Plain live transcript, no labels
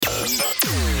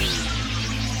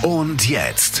Und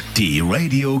jetzt die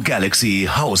Radio Galaxy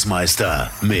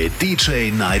Hausmeister mit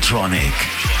DJ Nitronic.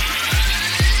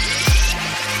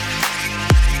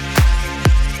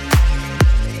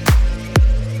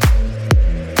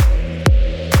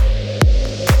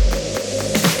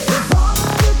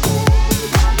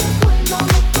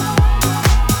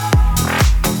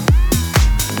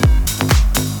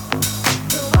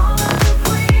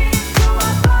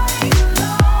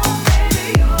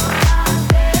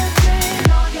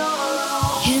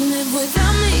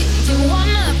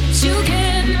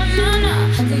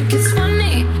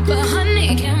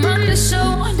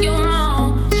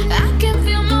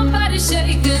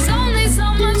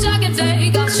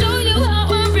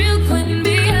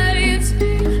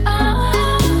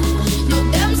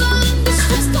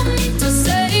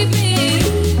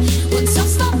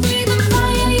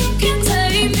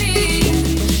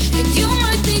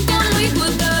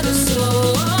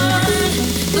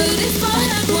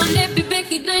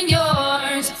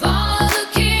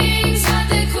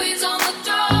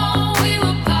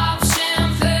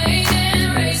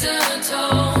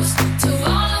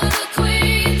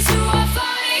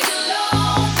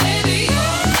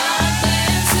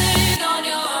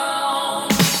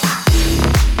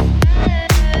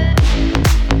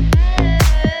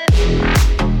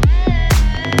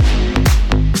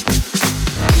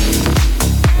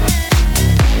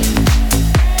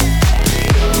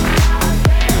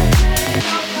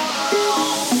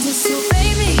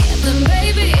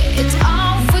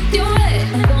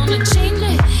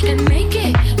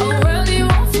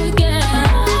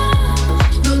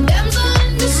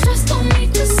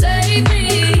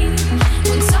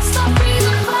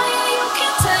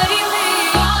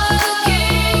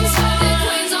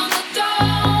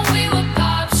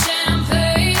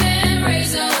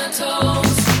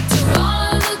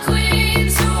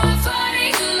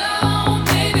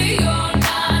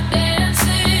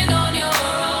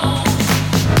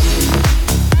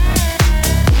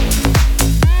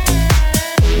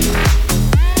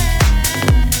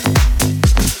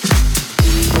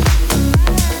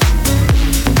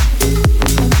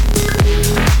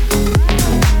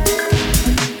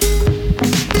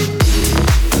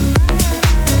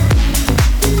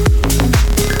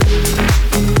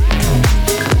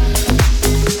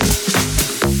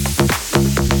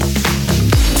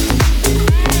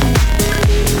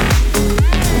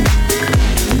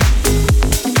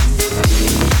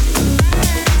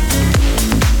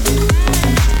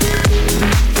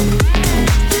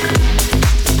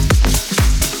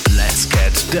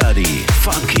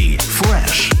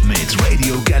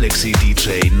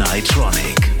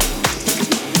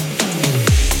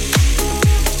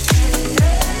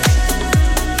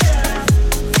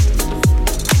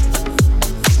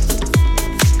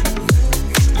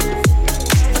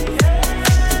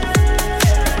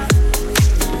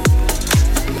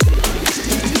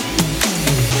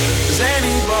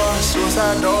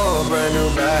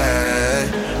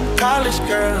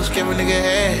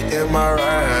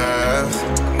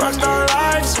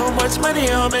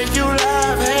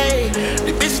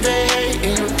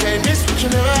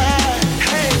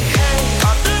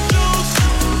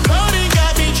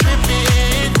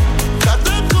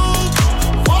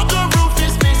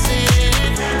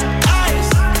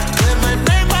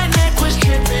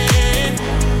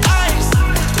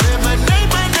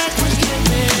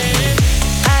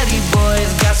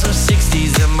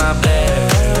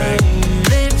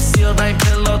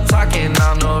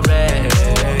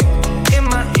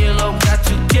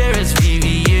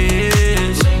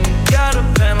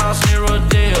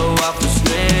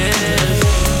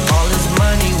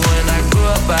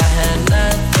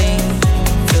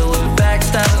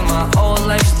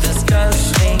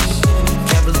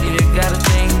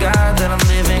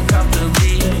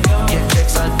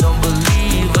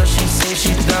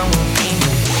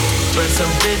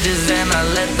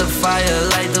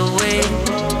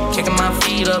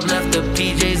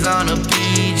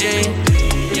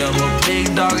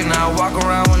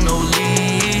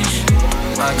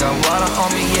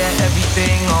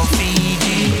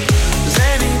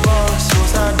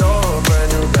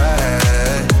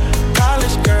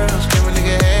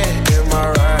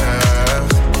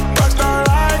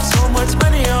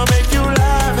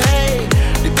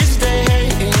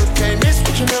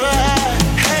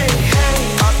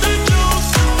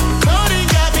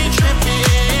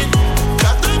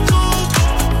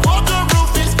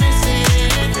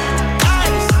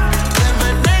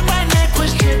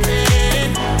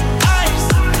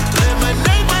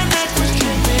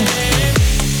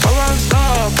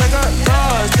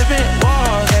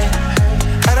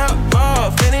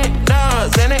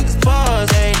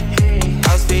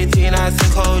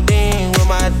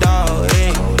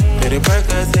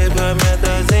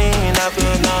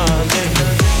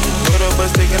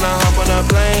 my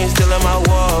plane, still in my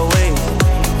war ways.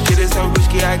 Shit is so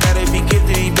risky, I gotta be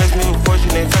gifted. He blessed me with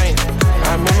fortune and fame.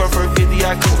 I remember for 50,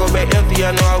 I couldn't go back empty.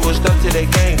 I know I was stuck to the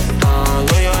game.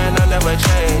 Loyal and I'll never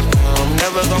change. I'm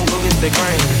never gon' go against the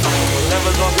grain. I'm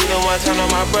never gon' be the one turn on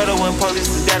my brother when police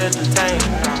is gotta detain.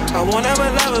 I won't ever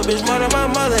love a bitch more than my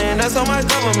mother, and that's on my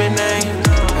government name.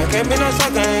 I can't be no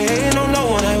sucker, I ain't hating on no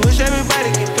one. I wish everybody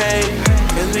get paid,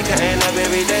 cause we can end up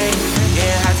every day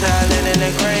getting hot till I land in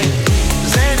the grave.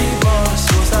 Zany boss,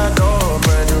 suicide door,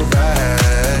 brand new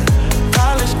bag.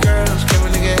 College girls, give a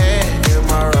nigga head, get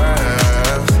my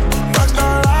rap.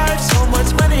 Rockstar life, so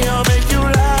much money, I'll make you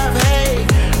laugh. Hey,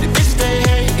 the bitch they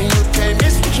hate, and you can't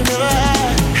miss what you never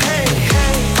had. Hey,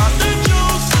 hey, off the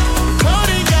juice,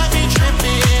 Cody got me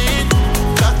tripping.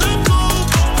 Got the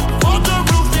coupe, on the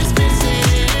roof is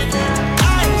missing.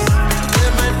 Ice,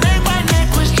 lemonade, my neck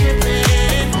was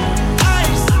dripping.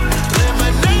 Ice,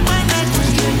 lemonade, my neck was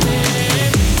dripping.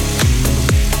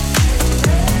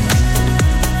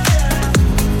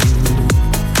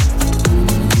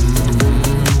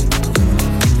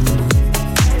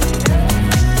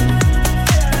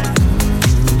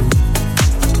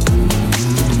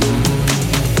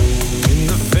 In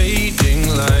the fading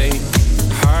light,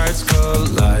 hearts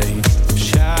collide.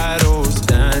 Shadows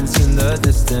dance in the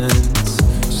distance.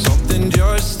 Something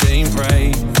just ain't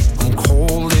right. I'm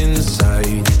cold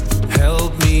inside.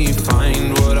 Help me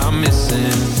find what I'm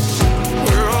missing.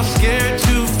 We're all scared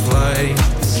to fly,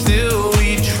 still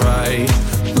we try.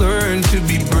 Learn to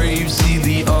be brave, see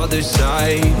the other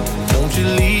side. Won't you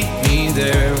lead me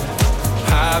there?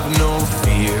 Have no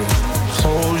fear.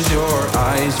 Close your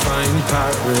eyes, find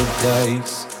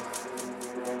paradise.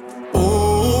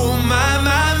 Oh my,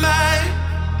 my, my.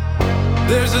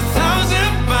 There's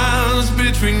 1,000 miles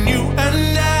between you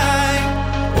and I.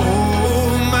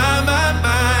 Oh my, my,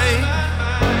 my.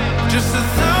 Just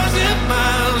 1,000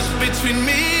 miles between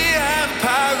me and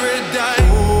paradise.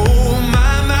 Oh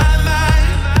my, my, my.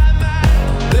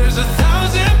 There's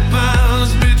 1,000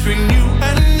 miles between you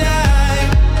and I.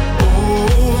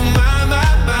 Oh my,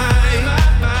 my, my.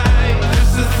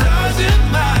 Just 1,000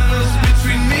 miles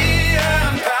between me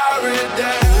and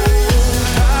paradise.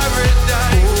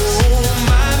 Paradise. Oh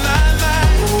my, my, my.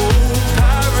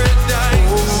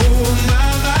 Paradise. Oh my,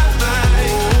 my, my.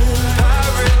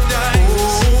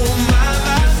 Paradise. Oh my,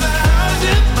 my, my.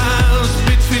 1,000 miles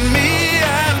between me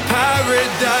and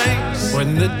paradise. When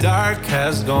the dark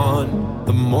has gone,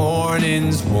 the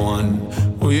morning's won.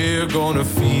 We're gonna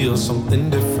feel something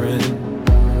different.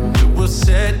 It will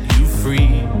set you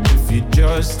free if you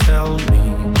just tell me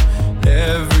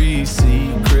every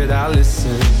secret I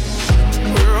listen.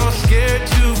 We're all scared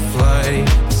to fly,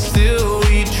 still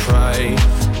we try.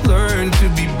 Learn to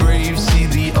be brave, see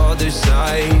the other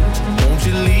side. Won't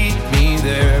you lead me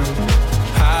there?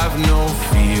 Have no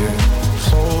fear.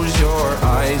 Close your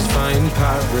eyes, find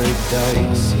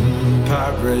paradise.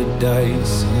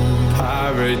 Paradise,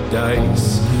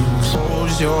 paradise.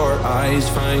 Close your eyes,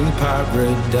 find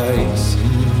paradise.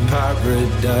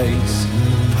 Paradise,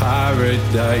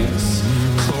 paradise.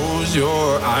 Close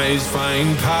your eyes,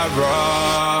 find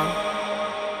para.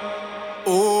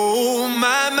 Oh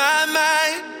my, my,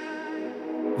 my.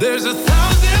 There's 1,000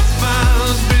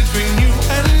 miles between you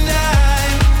and I.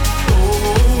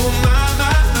 Oh my,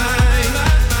 my, my.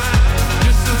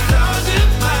 Just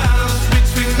 1,000 miles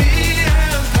between me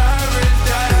and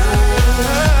paradise.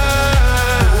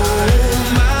 Oh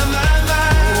my, my, my.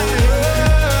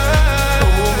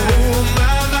 Oh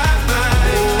my, my, my.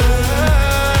 Oh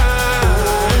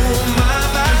my,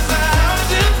 my, my.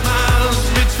 1,000 miles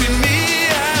between me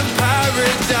and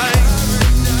paradise.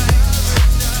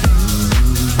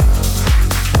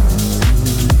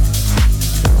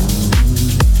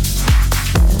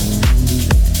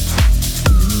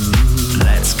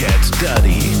 Let's get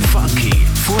dirty, funky,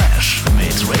 fresh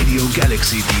mit Radio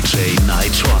Galaxy DJ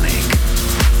Nitronic.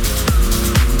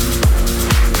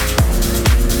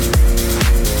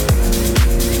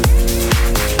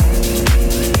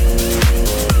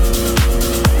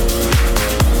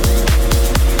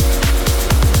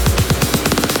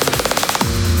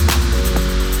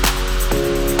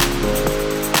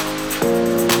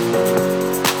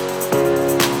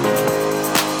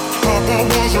 Papa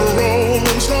was a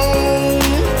rolling stone.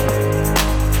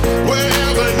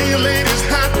 Wherever he laid his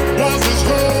hat was his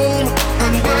home.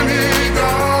 And when he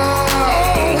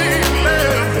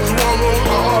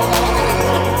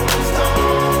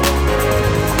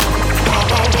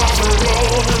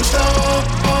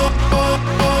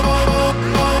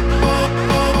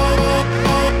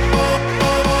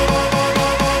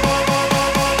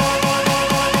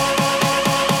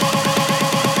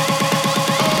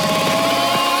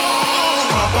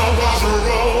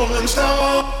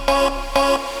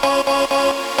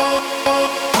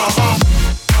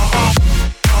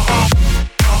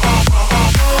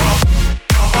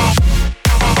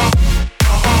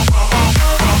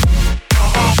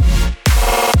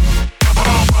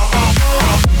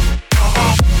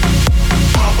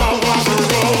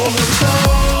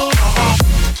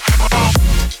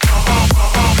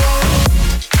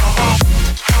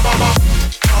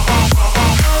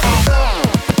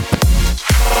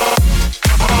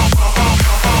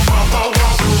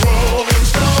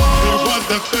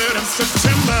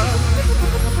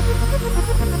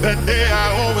That day I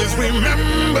always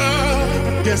remember,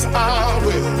 yes I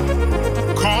will.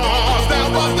 'Cause that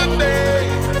was the day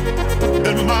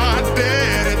that my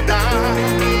daddy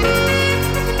died.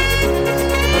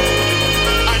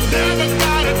 I never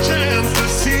got a chance to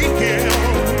see him,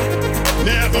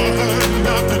 never heard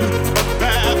nothing but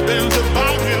bad things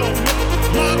about him.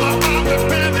 Mama, I'm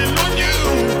depending on you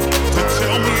to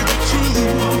tell me the truth.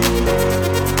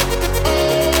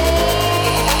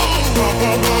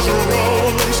 Papa was a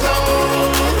rolling stone.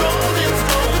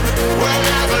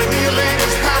 Wherever he laid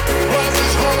his hat was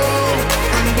his home.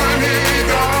 And when he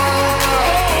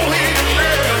gone, he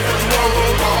lived with no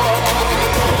more.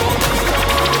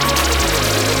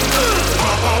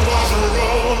 Papa was a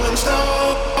rolling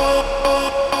stone.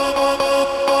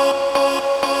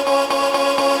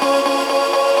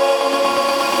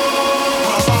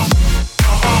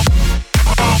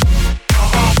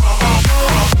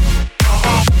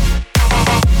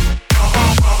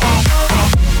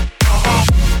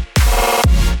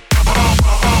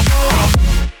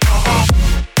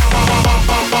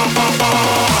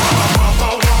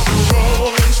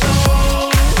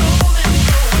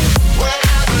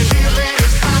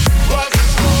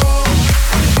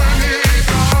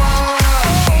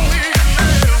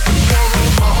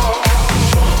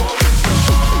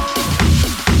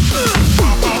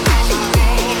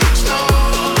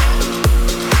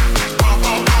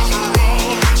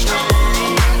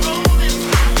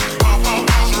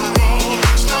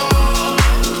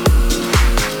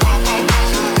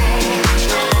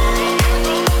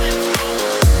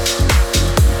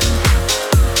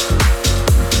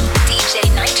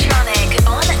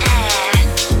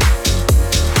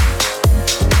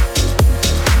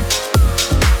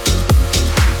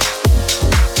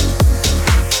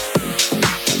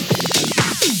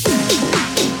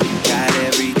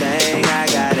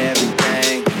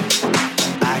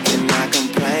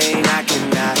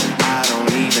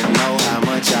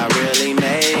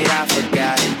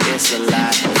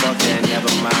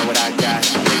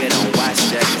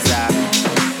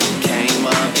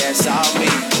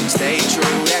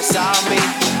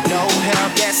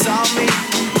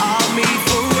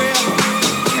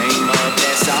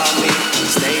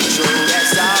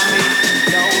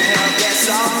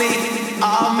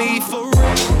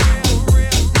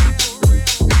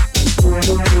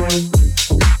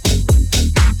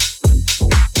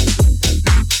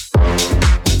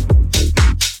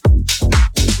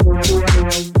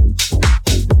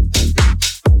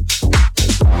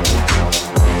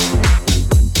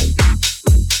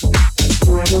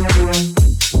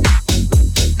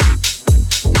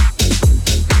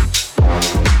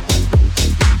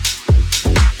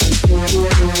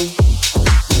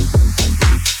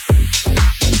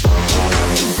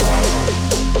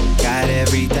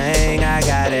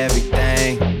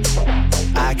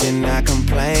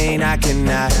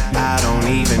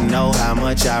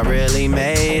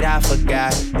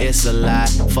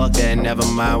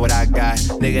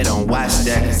 Nigga, don't watch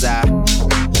that, 'cause I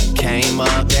came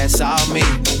up, that's all me.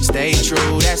 Stay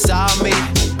true, that's all me.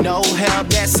 No help,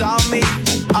 that's all me.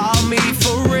 All me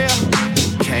for real.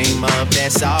 Came up,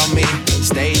 that's all me.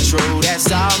 Stay true,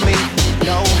 that's all me.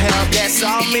 No help, that's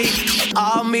all me.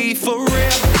 All me for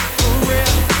real. For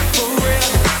real, for real,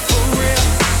 for real,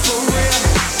 for real,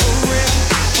 for real,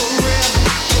 for real,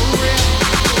 for real, for real,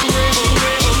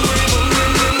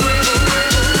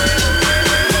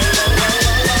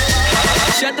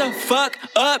 Shut the fuck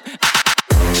up.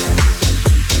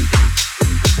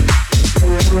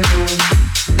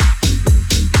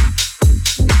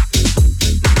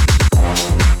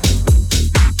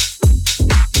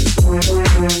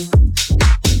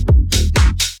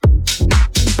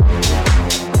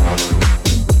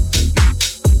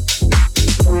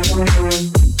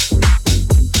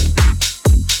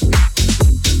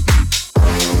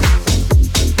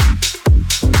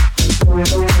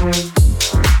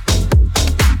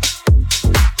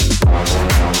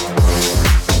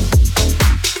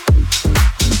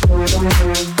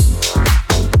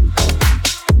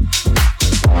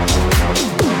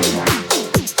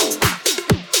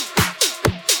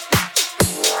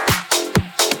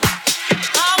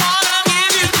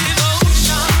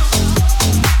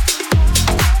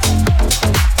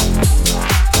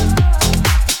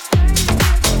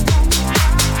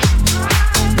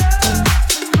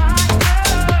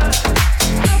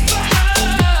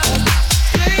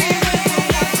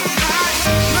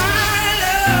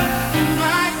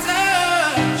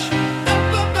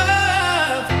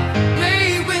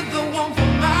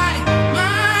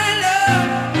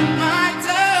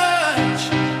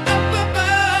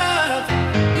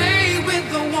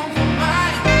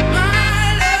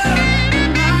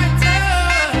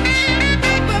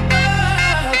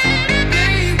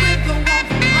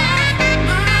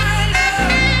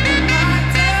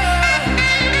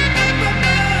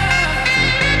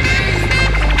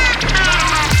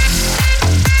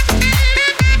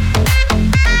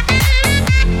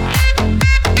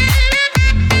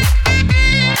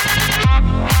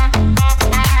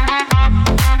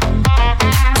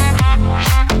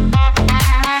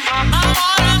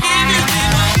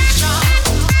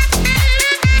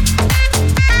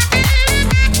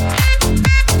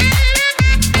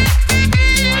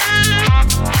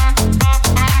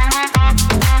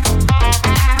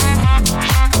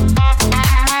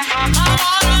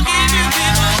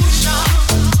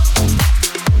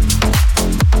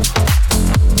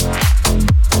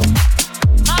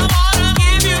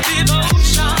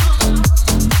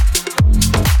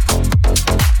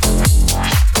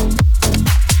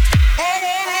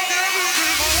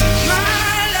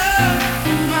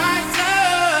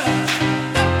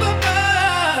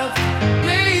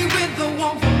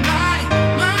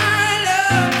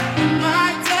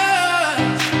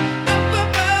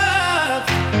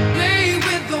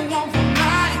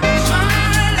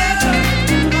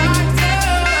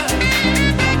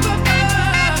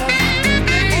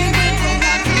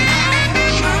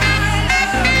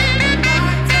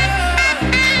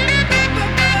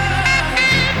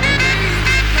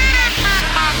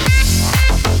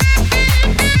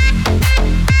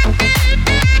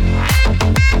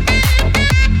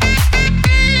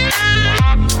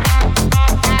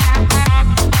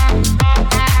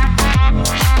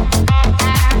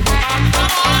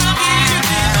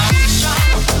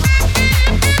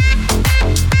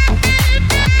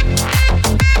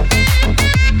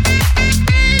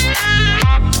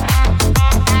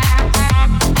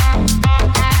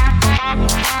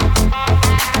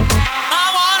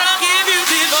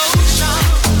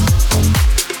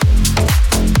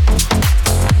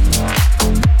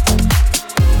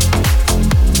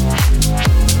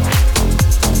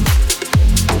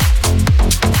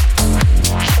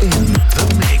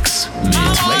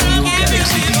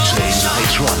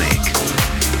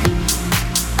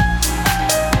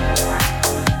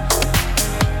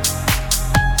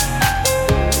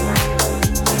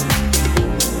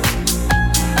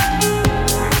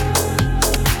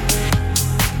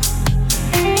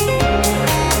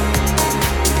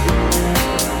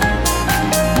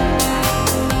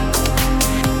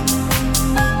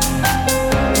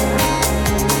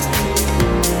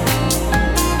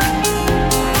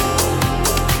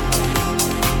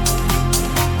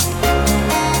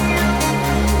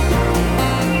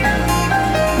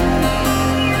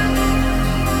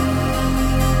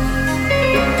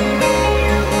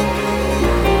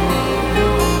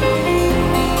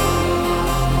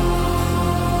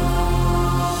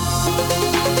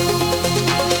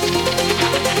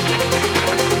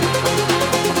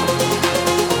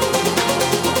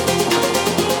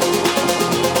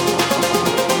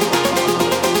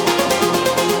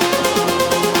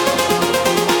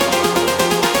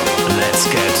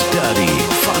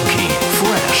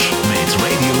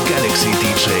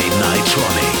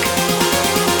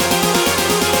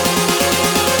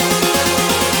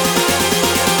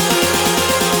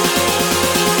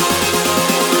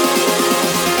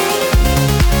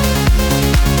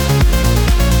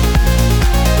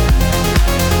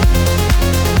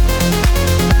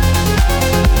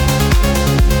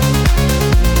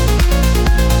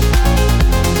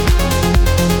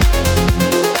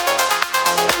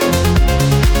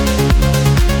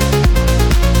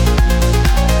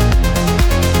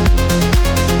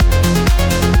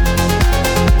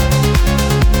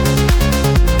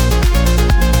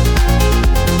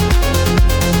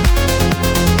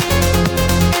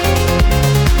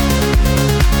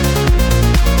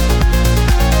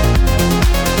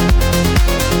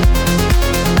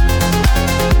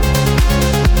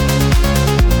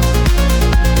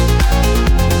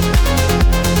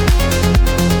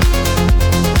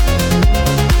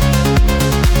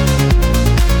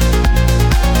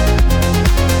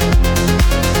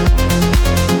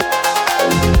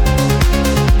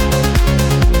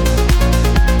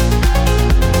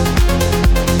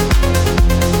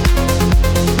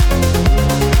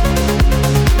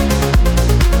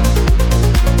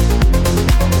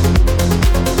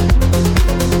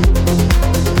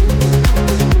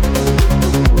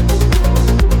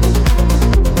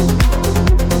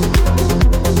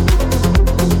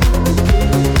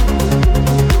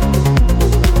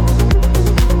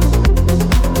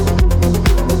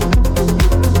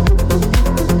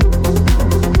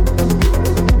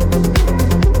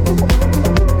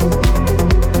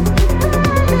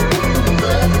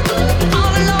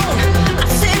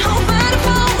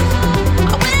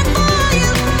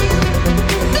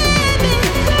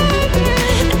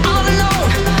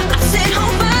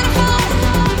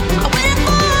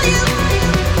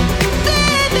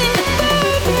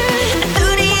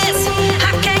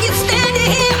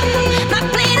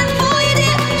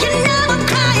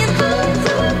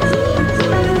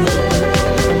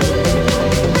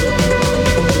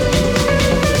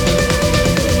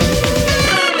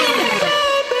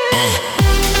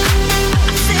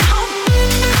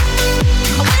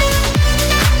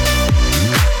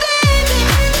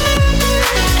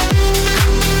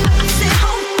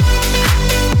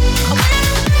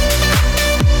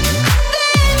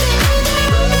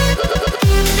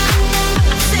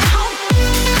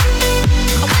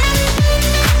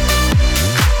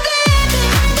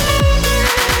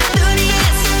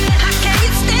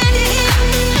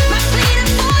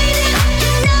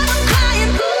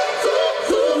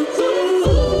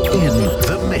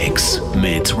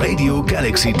 mit Radio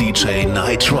Galaxy DJ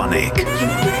Nightronic.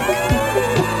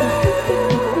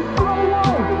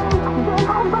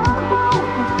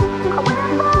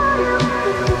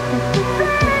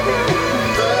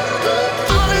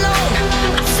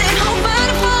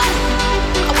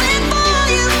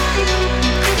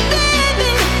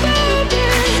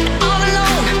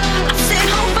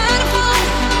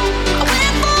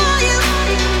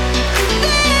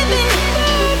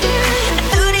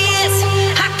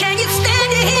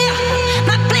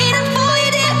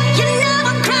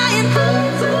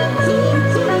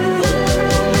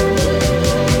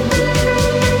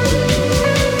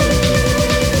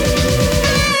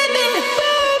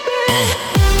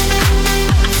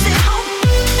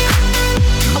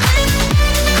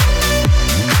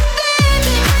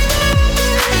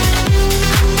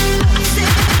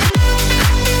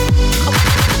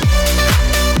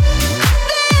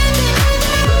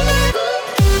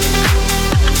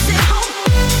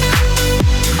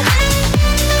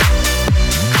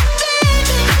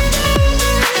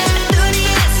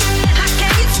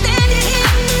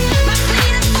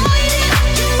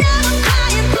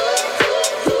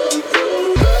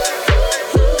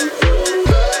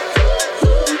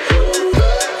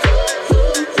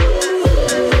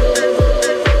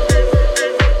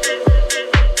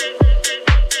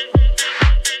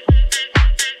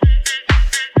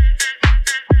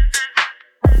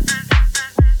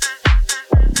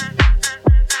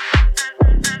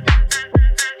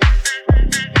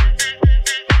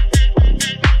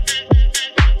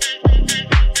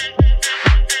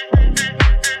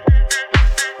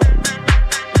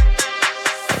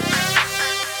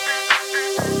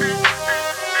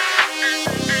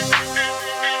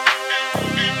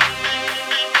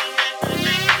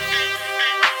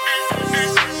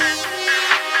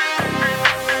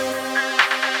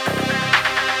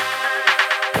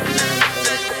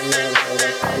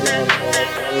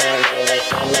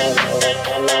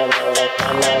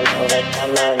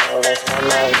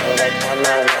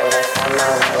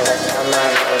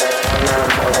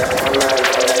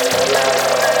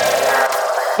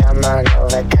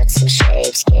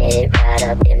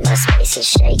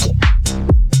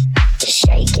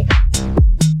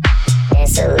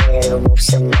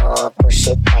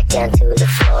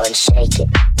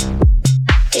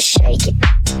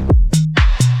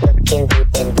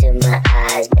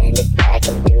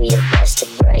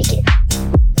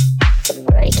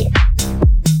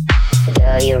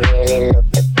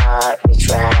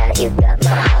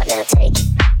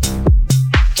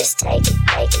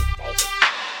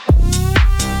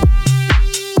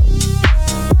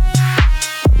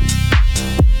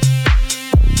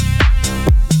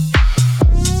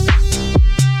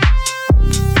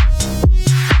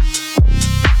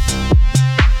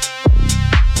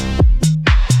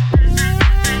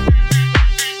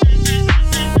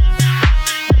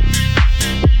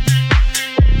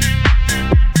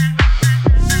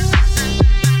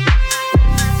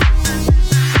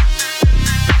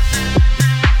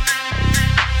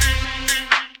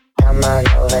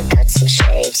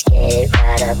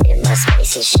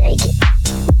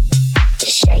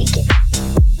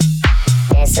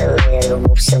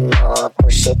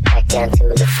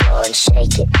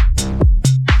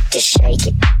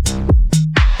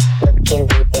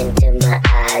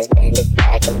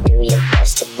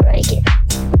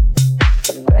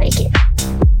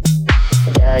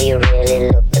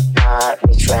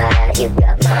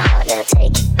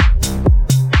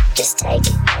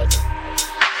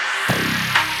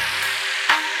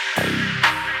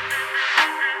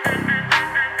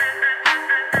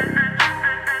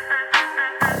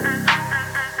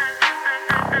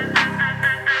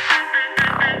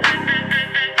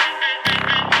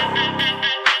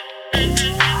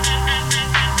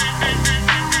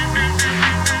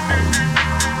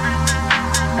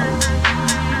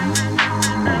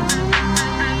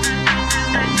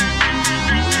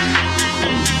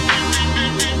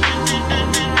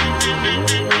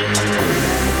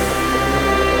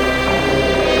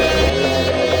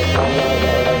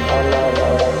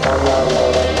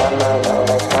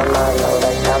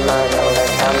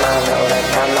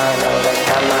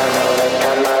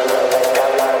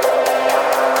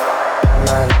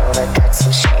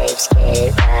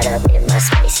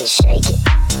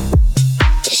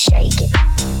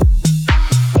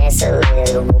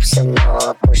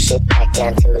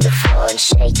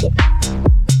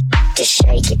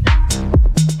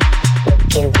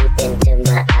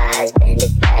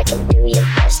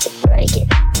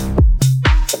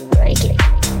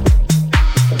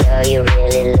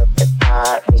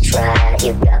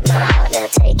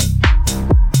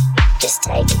 Just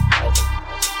take it.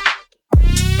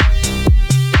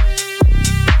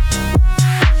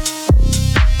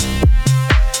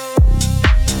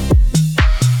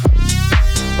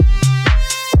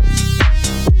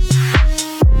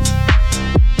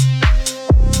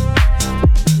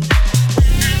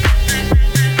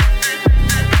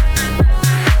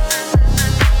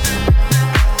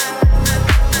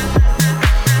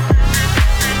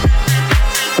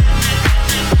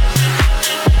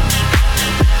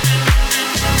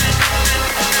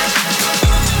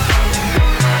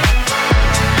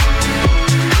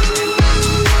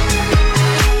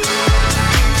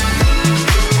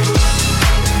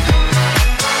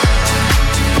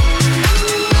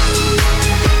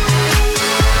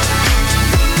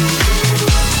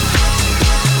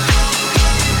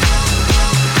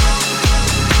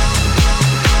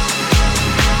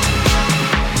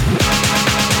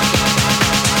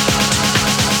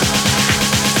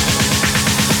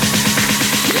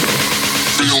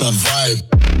 the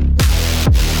vibe.